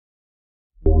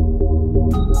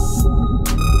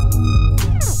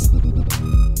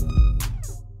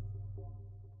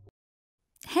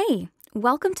Hey,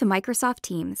 welcome to Microsoft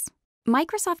Teams.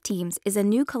 Microsoft Teams is a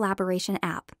new collaboration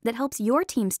app that helps your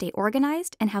team stay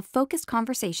organized and have focused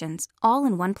conversations all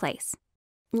in one place.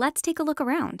 Let's take a look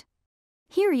around.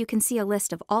 Here you can see a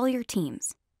list of all your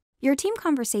teams. Your team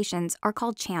conversations are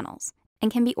called channels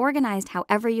and can be organized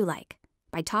however you like,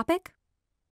 by topic,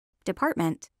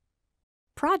 department,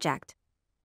 project,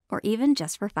 or even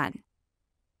just for fun.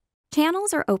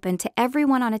 Channels are open to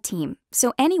everyone on a team,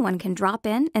 so anyone can drop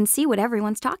in and see what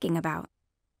everyone's talking about.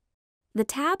 The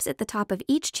tabs at the top of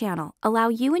each channel allow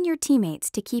you and your teammates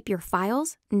to keep your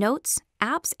files, notes,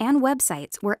 apps, and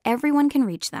websites where everyone can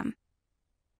reach them.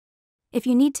 If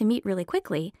you need to meet really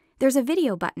quickly, there's a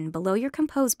video button below your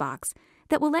Compose box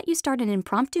that will let you start an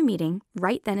impromptu meeting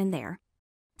right then and there.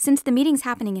 Since the meeting's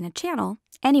happening in a channel,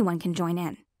 anyone can join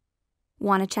in.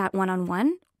 Want to chat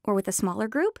one-on-one or with a smaller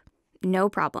group? No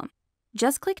problem.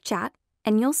 Just click Chat,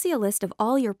 and you'll see a list of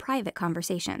all your private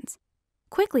conversations.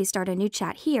 Quickly start a new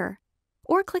chat here,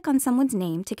 or click on someone's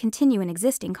name to continue an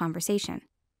existing conversation.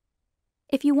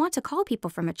 If you want to call people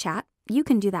from a chat, you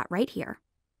can do that right here.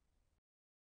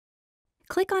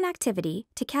 Click on Activity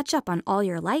to catch up on all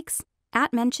your likes,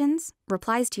 @mentions,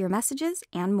 replies to your messages,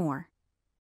 and more.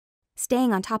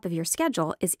 Staying on top of your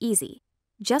schedule is easy.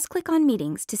 Just click on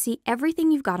Meetings to see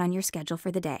everything you've got on your schedule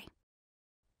for the day.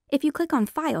 If you click on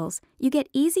Files, you get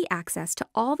easy access to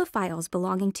all the files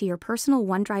belonging to your personal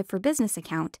OneDrive for Business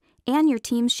account and your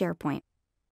team's SharePoint.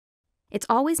 It's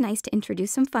always nice to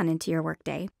introduce some fun into your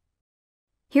workday.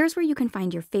 Here's where you can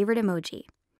find your favorite emoji.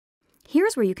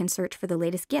 Here's where you can search for the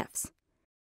latest GIFs.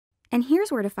 And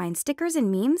here's where to find stickers and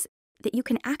memes that you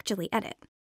can actually edit.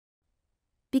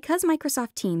 Because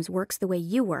Microsoft Teams works the way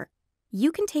you work,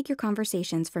 you can take your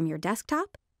conversations from your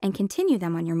desktop and continue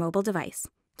them on your mobile device,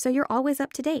 so you're always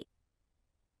up to date.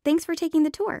 Thanks for taking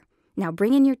the tour. Now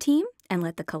bring in your team and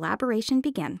let the collaboration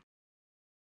begin.